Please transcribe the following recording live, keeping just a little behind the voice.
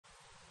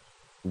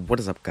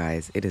What is up,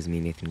 guys? It is me,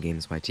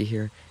 NathanGames YT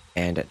here,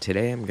 and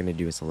today I'm going to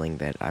do something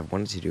that I've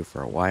wanted to do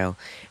for a while,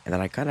 and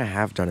that I kind of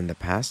have done in the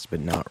past, but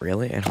not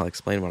really, and I'll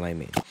explain what I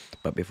mean.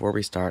 But before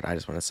we start, I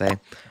just want to say,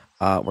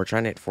 we're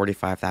trying to hit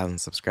 45,000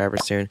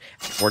 subscribers soon.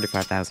 At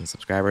 45,000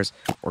 subscribers,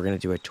 we're going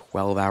to do a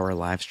 12-hour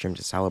live stream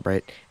to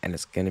celebrate, and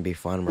it's going to be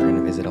fun. We're going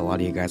to visit a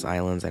lot of you guys'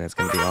 islands, and it's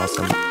going to be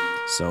awesome.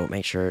 So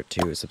make sure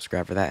to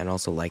subscribe for that, and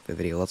also like the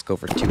video. Let's go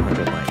for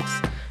 200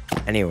 likes.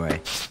 Anyway,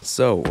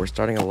 so we're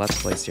starting a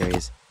Let's Play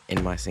series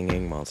in my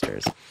singing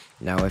monsters.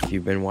 Now, if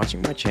you've been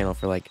watching my channel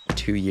for like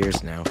 2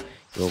 years now,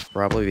 you'll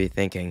probably be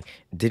thinking,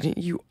 didn't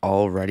you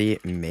already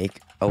make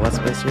a Let's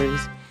Play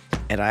series?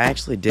 And I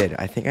actually did.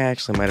 I think I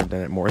actually might have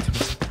done it more than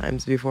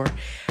times before.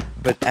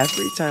 But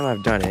every time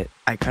I've done it,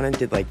 I kind of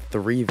did like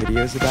 3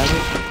 videos about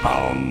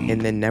it, and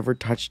then never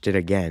touched it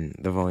again.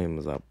 The volume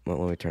was up. Let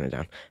me turn it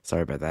down.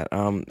 Sorry about that.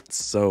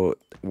 So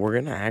we're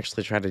gonna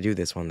actually try to do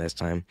this one this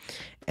time,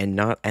 and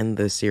not end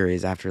the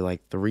series after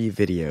like 3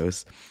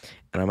 videos.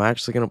 And I'm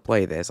actually gonna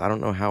play this. I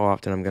don't know how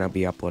often I'm gonna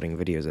be uploading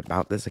videos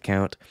about this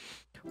account,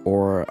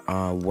 or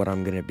what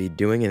I'm gonna be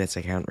doing in this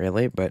account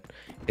really, but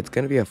it's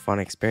gonna be a fun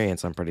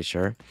experience, I'm pretty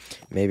sure.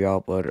 Maybe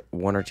I'll upload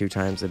 1 or 2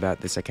 times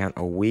about this account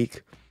a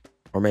week.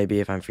 Or maybe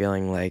if I'm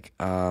feeling like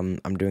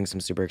I'm doing some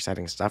super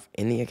exciting stuff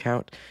in the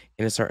account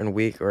in a certain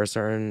week or a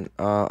certain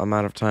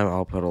amount of time,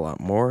 I'll put a lot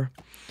more.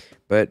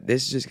 But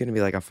this is just going to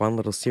be like a fun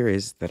little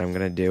series that I'm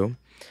going to do.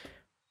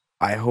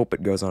 I hope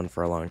it goes on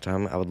for a long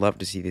time. I would love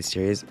to see this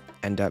series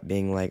end up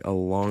being like a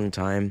long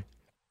time,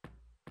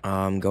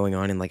 going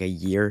on in like a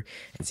year,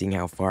 and seeing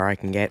how far I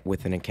can get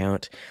with an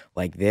account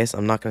like this.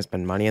 I'm not going to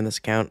spend money on this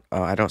account.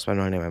 I don't spend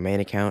money on my main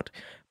account,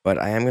 but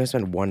I am going to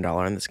spend $1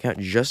 on this account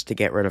just to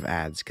get rid of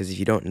ads, because if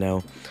you don't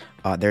know,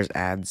 there's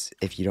ads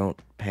if you don't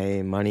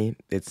pay money.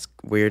 It's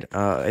weird.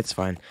 It's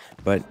fine,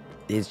 but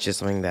it's just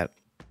something that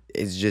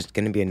is just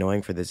going to be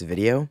annoying for this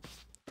video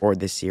or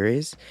this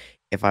series.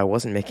 If I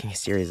wasn't making a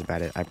series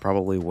about it, I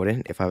probably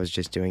wouldn't if I was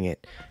just doing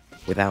it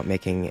without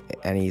making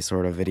any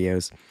sort of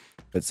videos.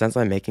 But since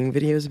I'm making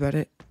videos about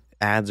it,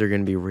 ads are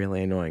going to be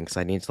really annoying, because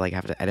I need to like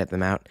have to edit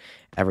them out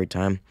every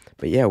time.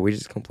 But yeah, we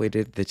just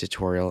completed the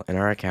tutorial in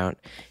our account.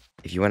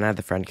 If you want to add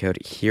the friend code,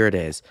 here it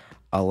is.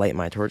 I'll light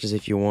my torches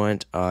if you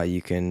want.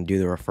 You can do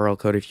the referral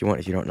code if you want.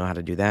 If you don't know how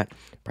to do that,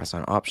 press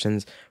on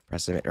options,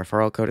 press submit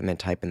referral code, and then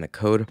type in the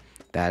code.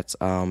 That's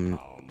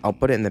I'll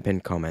put it in the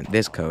pinned comment.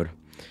 This code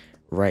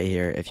right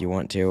here if you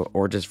want to,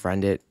 or just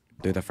friend it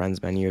through the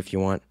friends menu if you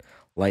want.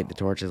 Light the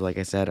torches, like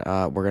I said.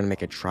 We're gonna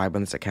make a tribe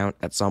on this account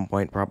at some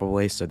point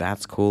probably, so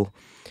that's cool.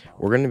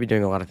 We're gonna be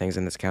doing a lot of things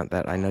in this account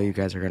that I know you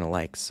guys are gonna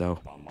like, so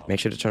make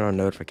sure to turn on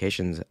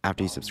notifications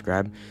after you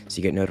subscribe so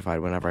you get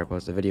notified whenever I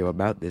post a video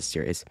about this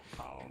series.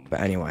 But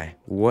anyway,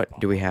 what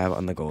do we have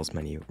on the goals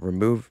menu?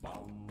 Remove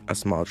a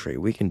small tree.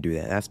 We can do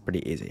that. That's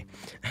pretty easy.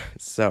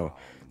 So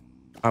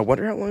I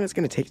wonder how long it's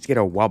gonna take to get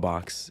a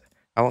Wobbox.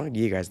 How long do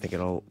you guys think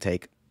it'll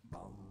take?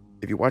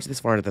 If you watch this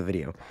far into the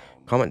video,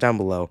 comment down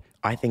below.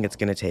 I think it's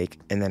going to take,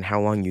 and then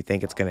how long you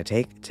think it's going to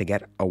take to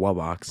get a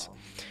Wobbox.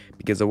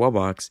 Because a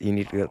Wobbox, you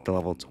need to get to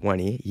level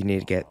 20, you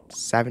need to get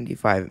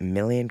 75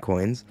 million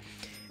coins,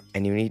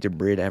 and you need to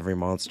breed every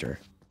monster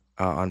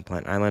on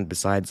Plant Island,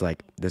 besides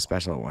like the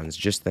special ones,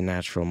 just the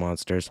natural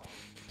monsters.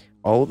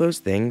 All of those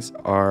things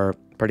are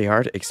pretty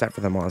hard, except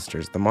for the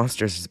monsters. The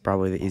monsters is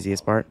probably the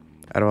easiest part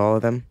out of all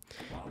of them.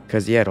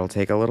 Because yeah, it'll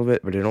take a little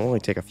bit, but it'll only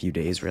take a few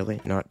days,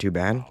 really. Not too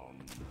bad.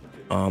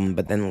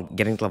 But then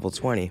getting to level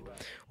 20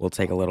 will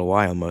take a little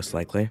while, most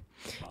likely.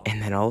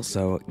 And then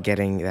also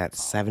getting that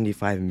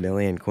 75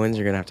 million coins,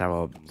 you're going to have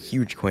a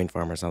huge coin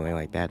farm or something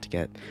like that to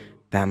get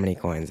that many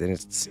coins. And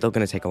it's still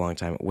going to take a long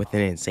time with an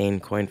insane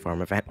coin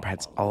farm event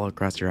spreads all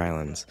across your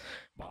islands.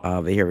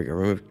 But here we go.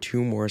 Remove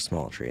 2 more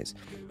small trees.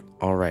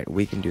 Alright,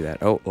 we can do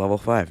that. Oh, level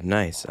 5.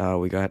 Nice.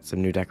 We got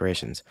some new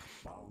decorations.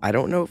 I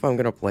don't know if I'm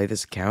going to play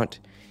this account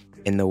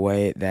in the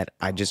way that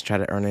I just try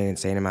to earn an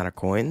insane amount of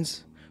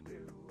coins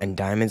and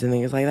diamonds and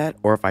things like that,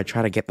 or if I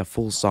try to get the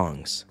full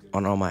songs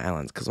on all my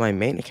islands, because my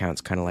main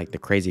account's kind of like the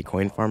crazy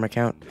coin farm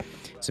account.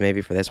 So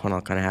maybe for this one I'll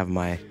kind of have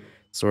my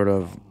sort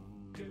of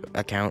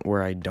account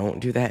where I don't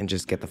do that and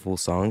just get the full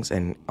songs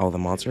and all the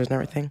monsters and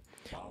everything.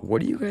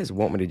 What do you guys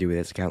want me to do with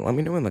this account? Let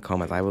me know in the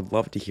comments. I would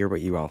love to hear what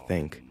you all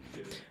think.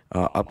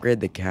 Upgrade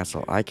the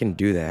castle. I can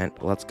do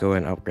that. Let's go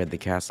and upgrade the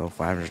castle.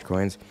 500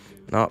 coins.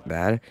 Not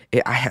bad.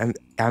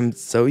 I'm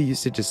so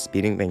used to just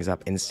speeding things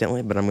up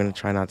instantly, but I'm going to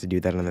try not to do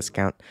that on this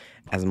account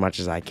as much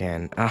as I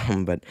can.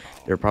 But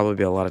there'll probably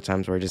be a lot of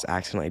times where I just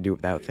accidentally do it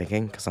without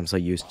thinking, because I'm so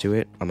used to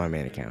it on my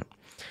main account.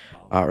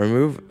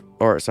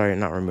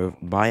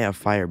 Buy a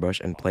fire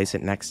bush and place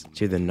it next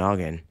to the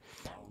noggin.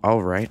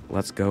 Alright,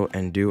 let's go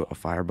and do a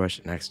fire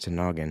bush next to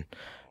noggin.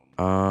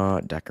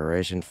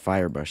 Decoration,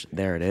 fire bush.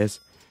 There it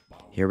is.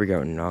 Here we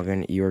go,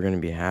 noggin. You are going to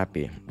be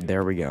happy.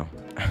 There we go.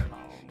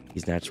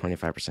 He's now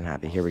 25%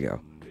 happy. Here we go.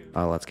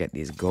 Let's get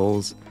these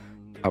goals.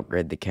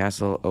 Upgrade the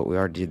castle. Oh, we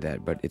already did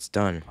that, but it's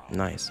done.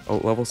 Nice. Oh,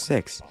 level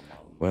 6.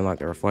 We unlock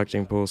the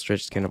reflecting pool,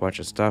 stretch skin, a bunch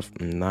of stuff.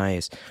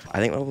 Nice. I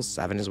think level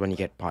 7 is when you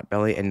get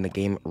Potbelly and the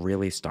game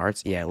really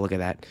starts. Yeah, look at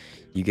that.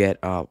 You get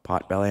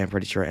Potbelly, I'm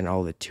pretty sure, and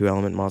all the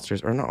 2-element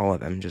monsters. Or not all of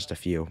them, just a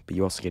few. But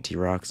you also get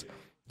T-Rocks.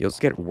 You also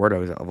get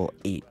Wordos at level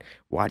 8.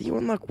 Why do you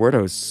unlock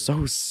Wordos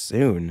so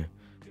soon?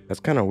 That's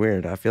kind of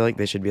weird. I feel like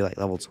they should be like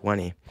level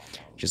 20.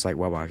 Just like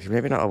Webbox.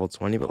 Maybe not level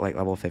 20, but like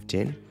level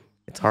 15.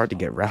 It's hard to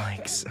get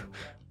relics.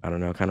 I don't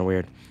know, kind of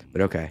weird.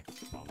 But okay.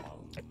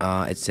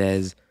 It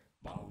says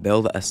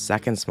build a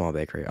second small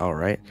bakery. All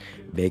right.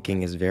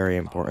 Baking is very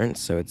important,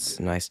 so it's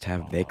nice to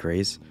have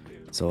bakeries.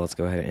 So let's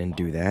go ahead and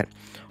do that.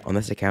 On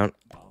this account,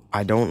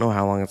 I don't know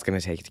how long it's going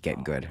to take to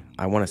get good.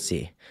 I want to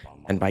see.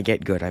 And by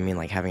get good, I mean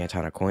like having a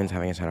ton of coins,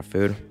 having a ton of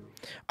food.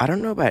 I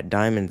don't know about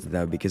diamonds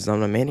though, because on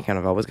my main account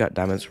I've always got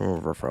diamonds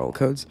from referral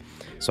codes.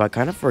 So I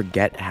kind of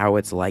forget how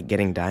it's like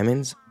getting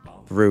diamonds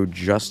through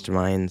just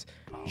mines,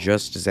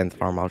 just Zenith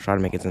Farm. I'll try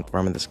to make it Zenith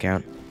Farm in this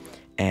account.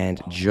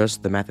 And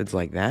just the methods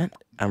like that,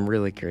 I'm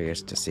really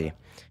curious to see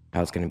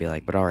how it's going to be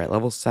like. But alright,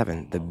 level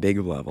 7, the big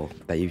level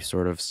that you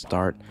sort of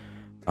start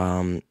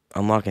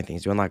unlocking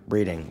things. You unlock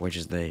breeding, which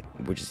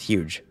is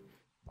huge.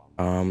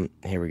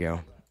 Here we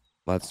go.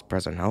 Let's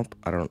press on help.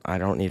 I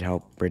don't need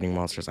help breeding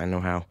monsters. I know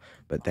how,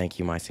 but thank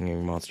you, my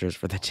singing monsters,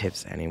 for the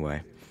tips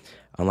anyway.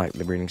 Unlock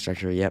the breeding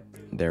structure. Yep,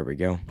 there we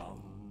go.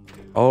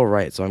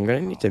 Alright, so I'm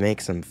going to need to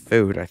make some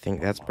food. I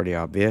think that's pretty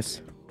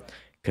obvious.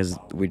 Because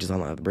we just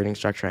unlocked the breeding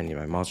structure. I need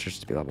my monsters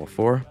to be level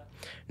 4.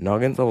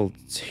 Noggin's level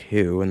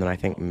 2. And then I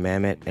think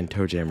Mammoth and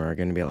Toejammer are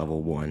going to be at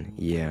level 1.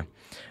 Yeah.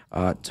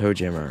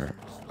 Toejammer.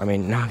 I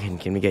mean, Noggin.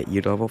 Can we get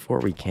you to level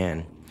 4? We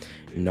can.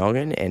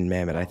 Noggin and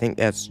Mammoth. I think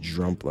that's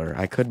Drumpler.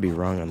 I could be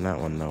wrong on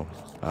that one, though.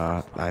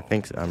 I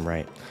think I'm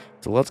right.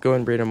 So let's go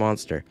and breed a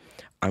monster.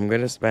 I'm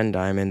going to spend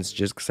diamonds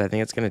just because I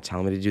think it's going to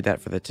tell me to do that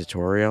for the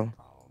tutorial.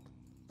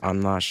 I'm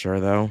not sure,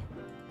 though.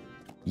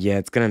 Yeah,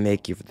 it's going to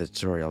make you for the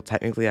tutorial.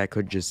 Technically, I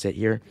could just sit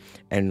here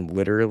and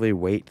literally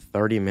wait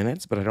 30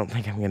 minutes, but I don't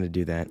think I'm going to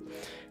do that.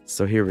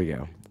 So here we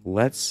go.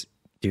 Let's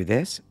do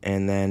this,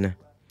 and then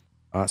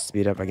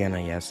speed up again,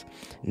 I guess.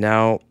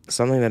 Now,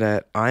 something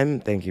that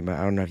I'm thinking about,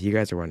 I don't know if you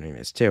guys are wondering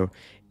this too,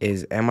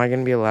 is am I going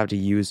to be allowed to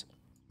use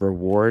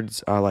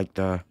rewards, like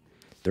the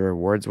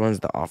rewards ones,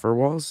 the offer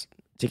walls,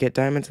 to get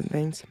diamonds and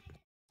things?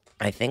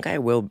 I think I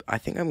will. I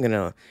think I'm going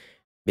to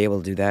be able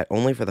to do that,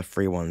 only for the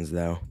free ones,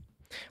 though.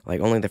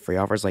 Like, only the free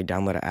offers, like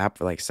download an app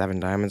for like 7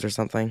 diamonds or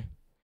something.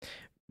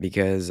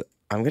 Because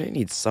I'm going to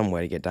need some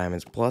way to get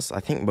diamonds. Plus, I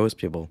think most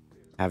people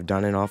have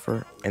done an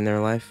offer in their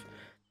life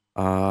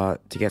to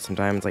get some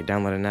diamonds, like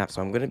download an app.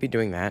 So I'm going to be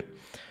doing that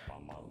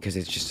because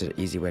it's just an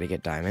easy way to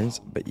get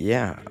diamonds. But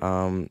yeah,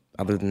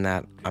 other than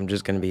that, I'm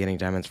just going to be getting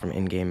diamonds from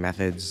in-game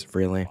methods,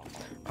 really.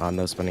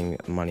 No spending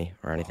money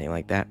or anything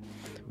like that.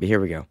 But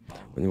here we go.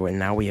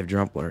 Now we have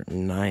Drumpler.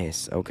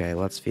 Nice. Okay,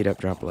 let's feed up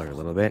Drumpler a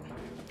little bit.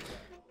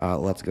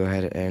 Let's go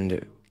ahead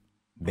and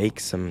bake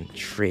some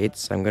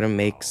treats. I'm going to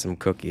make some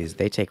cookies.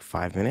 They take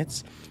 5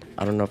 minutes.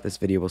 I don't know if this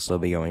video will still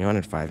be going on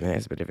in 5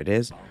 minutes, but if it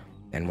is,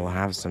 then we'll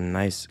have some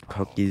nice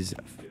cookies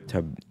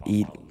to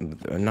eat.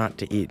 Not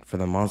to eat, for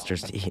the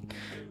monsters to eat.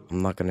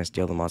 I'm not going to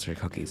steal the monster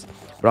cookies.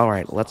 But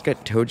alright, let's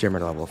get Toejammer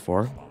to level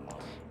 4.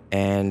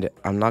 And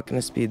I'm not going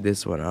to speed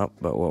this one up,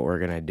 but what we're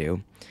going to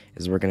do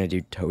is we're going to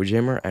do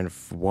Toejammer and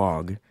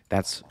Fwog.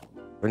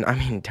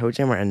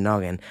 Toejammer and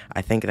Noggin.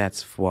 I think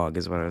that's Fwog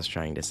is what I was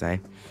trying to say.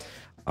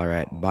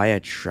 Alright, buy a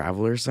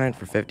traveler sign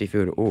for 50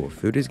 food. Oh,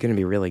 food is going to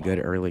be really good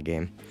early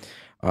game.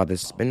 The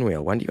spin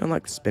wheel. When do you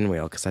unlock the spin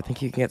wheel? Because I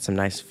think you can get some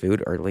nice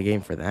food early game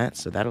for that,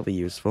 so that'll be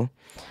useful.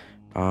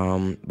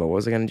 But what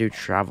was I going to do?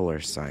 Traveler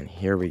sign.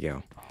 Here we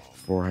go.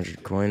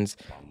 400 coins.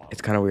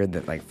 It's kind of weird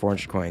that like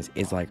 400 coins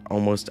is like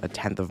almost a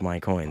tenth of my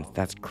coins.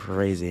 That's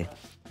crazy.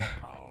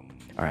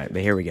 Alright,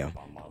 but here we go.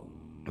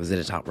 Was it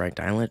a top ranked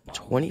island?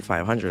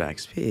 2500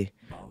 XP.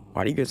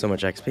 Why do you get so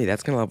much XP?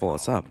 That's gonna level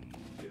us up.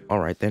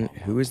 Alright then,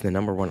 who is the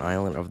 #1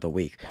 island of the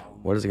week?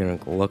 What is it gonna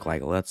look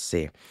like? Let's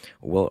see.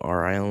 Will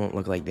our island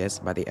look like this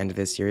by the end of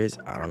this series?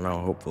 I don't know,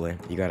 hopefully.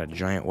 You got a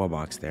giant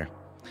webbox there.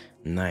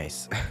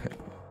 Nice.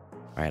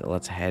 Alright,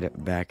 let's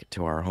head back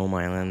to our home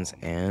islands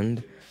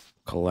and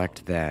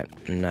collect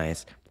that.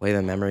 Nice. Play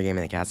the memory game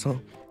in the castle?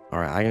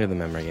 Alright, I can do the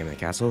memory game in the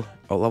castle.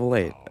 Oh, level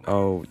 8.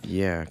 Oh,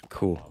 yeah,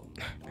 cool.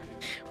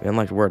 We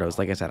unlocked Wordos.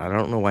 Like I said, I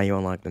don't know why you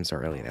unlocked them so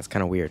early. That's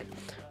kind of weird.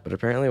 But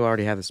apparently we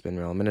already have the spin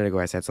wheel. A minute ago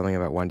I said something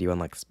about when do you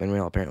unlock the spin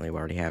wheel. Apparently we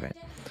already have it.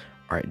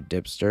 Alright,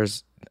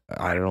 dipsters.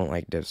 I don't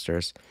like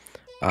dipsters.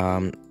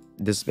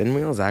 The spin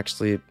wheel is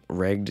actually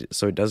rigged,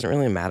 so it doesn't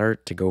really matter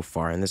to go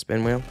far in the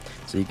spin wheel.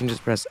 So you can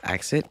just press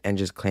exit and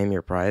just claim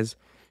your prize.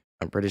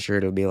 I'm pretty sure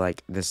it'll be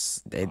like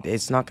this.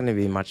 It's not going to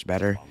be much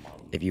better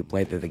if you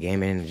play through the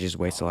game and it just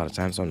wastes a lot of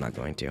time, so I'm not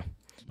going to.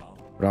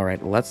 But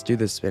alright, let's do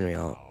the spin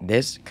wheel.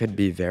 This could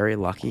be very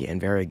lucky and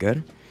very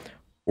good,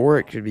 or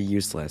it could be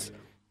useless.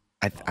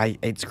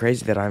 It's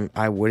crazy that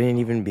I wouldn't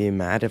even be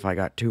mad if I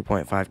got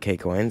 2.5k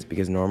coins,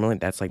 because normally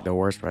that's like the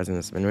worst prize in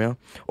the spin wheel.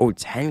 Oh,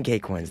 10k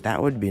coins,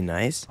 that would be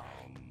nice.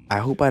 I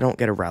hope I don't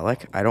get a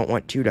relic. I don't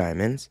want 2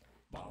 diamonds.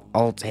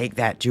 I'll take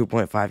that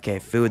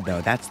 2.5k food, though.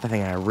 That's the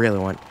thing I really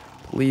want.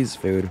 Please,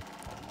 food.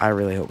 I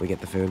really hope we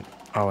get the food.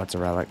 Oh, it's a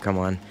relic. Come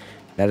on.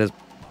 That is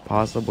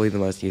possibly the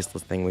most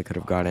useless thing we could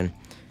have gotten.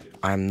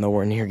 I'm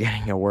nowhere near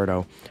getting a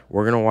Wordo.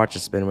 We're going to watch a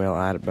spin wheel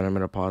ad, but I'm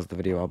going to pause the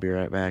video. I'll be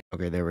right back.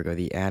 Okay, there we go.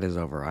 The ad is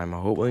over. I'm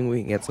hoping we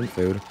can get some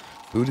food.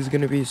 Food is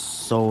going to be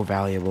so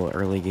valuable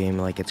early game.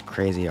 Like, it's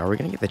crazy. Are we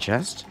going to get the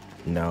chest?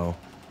 No.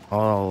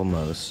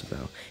 Almost,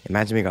 though.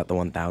 Imagine we got the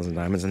 1,000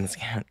 diamonds in this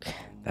account.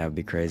 That would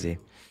be crazy.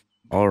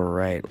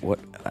 Alright, what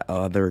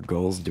other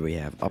goals do we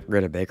have?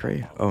 Upgrade a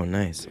bakery? Oh,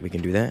 nice. We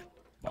can do that?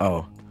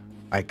 Oh,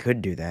 I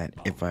could do that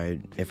if I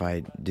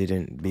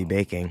didn't be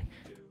baking.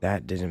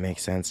 That didn't make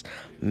sense.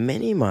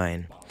 Mini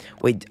mine.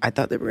 Wait, I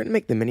thought they were gonna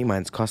make the mini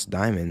mines cost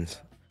diamonds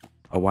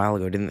a while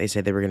ago. Didn't they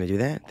say they were gonna do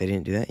that? They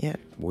didn't do that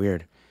yet?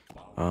 Weird.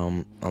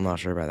 I'm not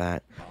sure about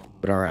that.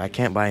 But alright, I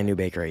can't buy a new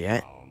bakery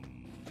yet.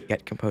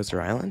 Get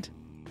Composer Island?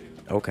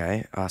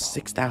 Okay.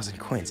 6,000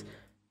 coins.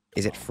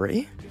 Is it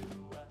free?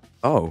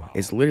 Oh,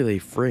 it's literally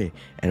free,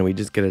 and we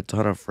just get a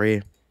ton of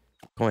free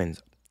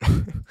coins.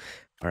 Alright,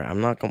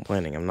 I'm not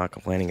complaining. I'm not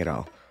complaining at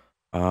all.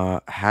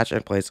 Hatch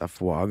and place a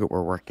fwog.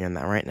 We're working on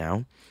that right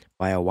now.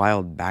 Buy a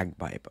wild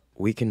bagpipe.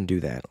 We can do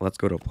that. Let's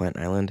go to Plant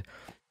Island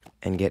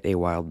and get a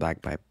wild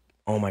bagpipe.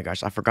 Oh my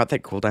gosh, I forgot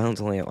that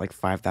cooldown's only at like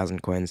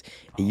 5,000 coins.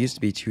 It used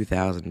to be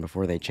 2,000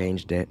 before they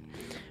changed it.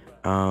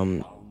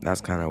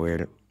 That's kind of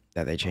weird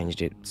that they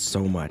changed it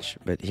so much.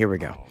 But here we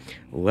go.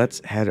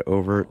 Let's head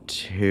over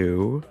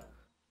to...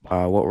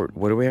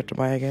 what do we have to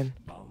buy again?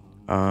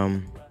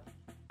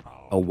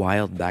 A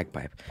wild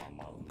bagpipe.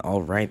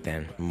 All right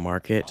then.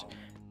 Market,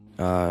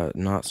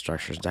 not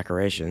structures,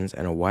 decorations,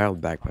 and a wild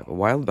bagpipe. A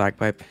wild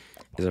bagpipe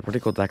is a pretty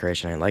cool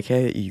decoration. I like how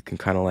you can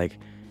kind of like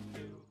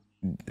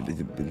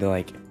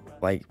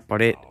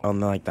put it on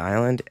the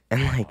island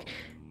and like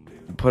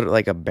put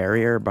like a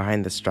barrier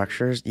behind the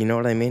structures. You know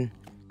what I mean?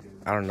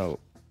 I don't know.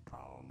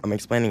 I'm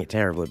explaining it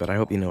terribly, but I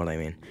hope you know what I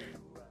mean.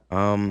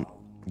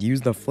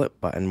 Use the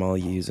flip button while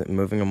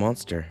moving a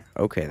monster.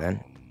 Okay,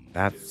 then.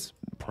 That's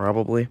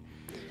probably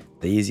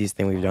the easiest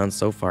thing we've done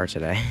so far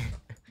today.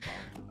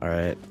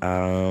 Alright,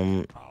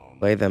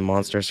 play the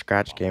monster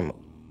scratch game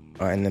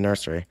in the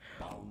nursery.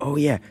 Oh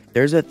yeah,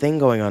 there's a thing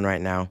going on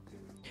right now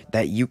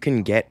that you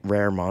can get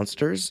rare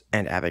monsters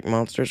and epic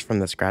monsters from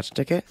the scratch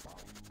ticket.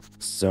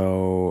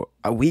 So,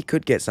 we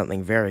could get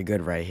something very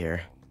good right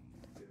here.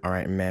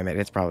 Alright, Mammoth.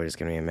 It's probably just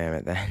gonna be a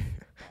Mammoth then.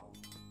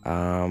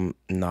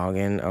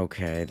 Noggin,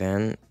 okay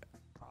then.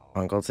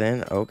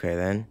 Uncleton, okay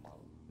then.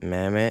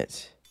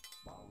 Mammoth.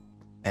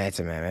 It's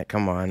a Mammoth,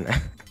 come on.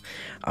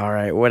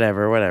 Alright,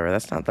 whatever.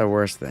 That's not the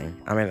worst thing.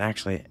 I mean,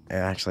 it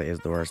actually is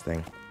the worst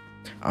thing.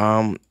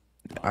 I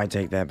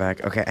take that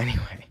back. Okay,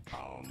 anyway.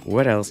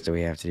 What else do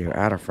we have to do?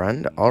 Add a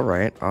friend?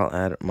 Alright, I'll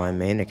add my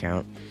main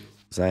account.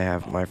 Because I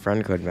have my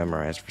friend code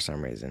memorized for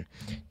some reason.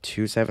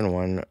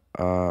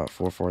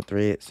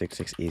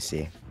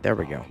 271-443-66EC. There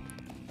we go.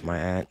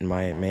 My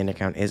main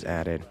account is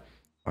added.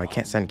 Oh, I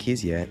can't send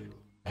keys yet.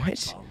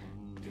 What?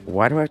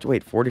 Why do I have to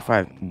wait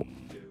 45?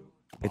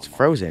 It's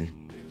frozen.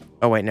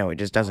 Oh, wait, no, it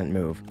just doesn't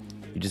move.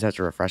 You just have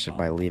to refresh it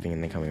by leaving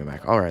and then coming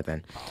back. Alright,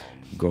 then.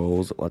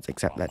 Goals. Let's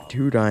accept that.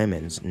 2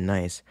 diamonds.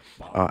 Nice.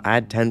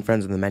 Add 10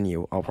 friends in the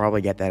menu. I'll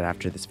probably get that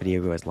after this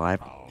video goes live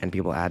and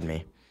people add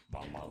me.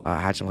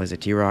 Hatch and place a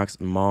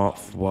T-Rocks, malt,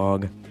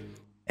 fwog,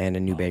 and a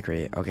new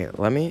bakery. Okay,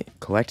 let me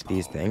collect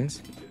these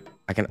things.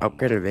 I can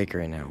upgrade a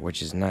bakery now,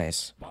 which is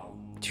nice.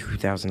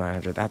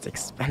 2,900. That's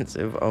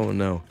expensive. Oh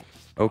no.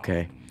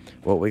 Okay.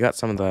 Well, we got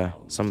some of the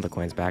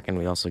coins back, and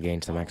we also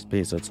gained some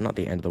XP, so it's not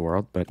the end of the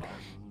world. But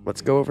let's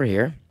go over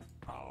here,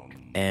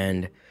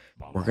 and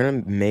we're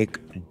gonna make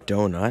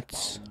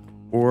donuts,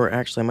 or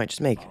actually, I might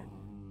just make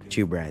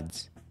 2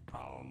 breads.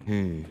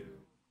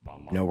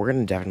 No, we're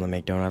gonna definitely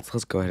make donuts.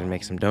 Let's go ahead and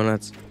make some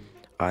donuts,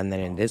 and then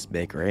in this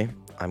bakery,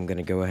 I'm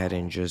gonna go ahead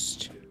and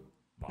just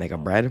make a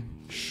bread.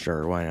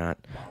 Sure, why not?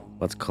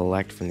 Let's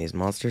collect from these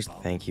monsters.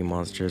 Thank you,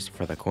 monsters,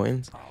 for the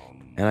coins.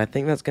 And I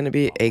think that's going to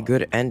be a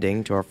good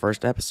ending to our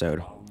first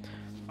episode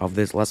of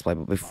this Let's Play.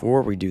 But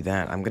before we do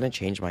that, I'm going to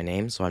change my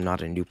name so I'm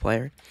not a new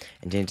player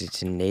and change it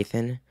to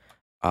Nathan.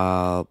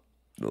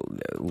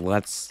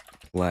 Let's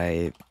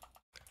Play.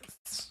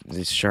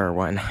 Sure,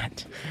 why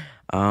not?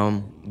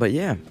 But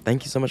yeah,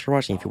 thank you so much for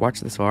watching. If you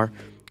watched this far,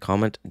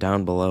 comment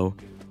down below.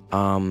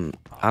 I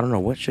don't know,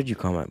 what should you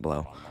comment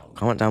below?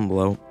 Comment down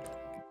below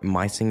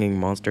My Singing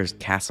Monsters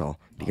Castle,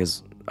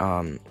 because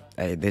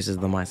this is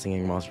the My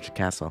Singing Monsters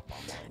Castle,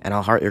 and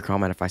I'll heart your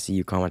comment if I see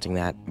you commenting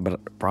that, but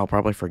I'll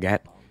probably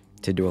forget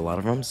to do a lot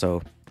of them,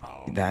 so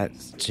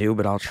that's too,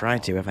 but I'll try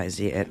to if I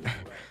see it.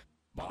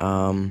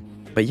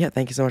 But yeah,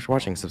 thank you so much for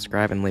watching.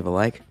 Subscribe and leave a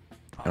like,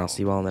 and I'll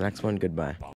see you all in the next one. Goodbye.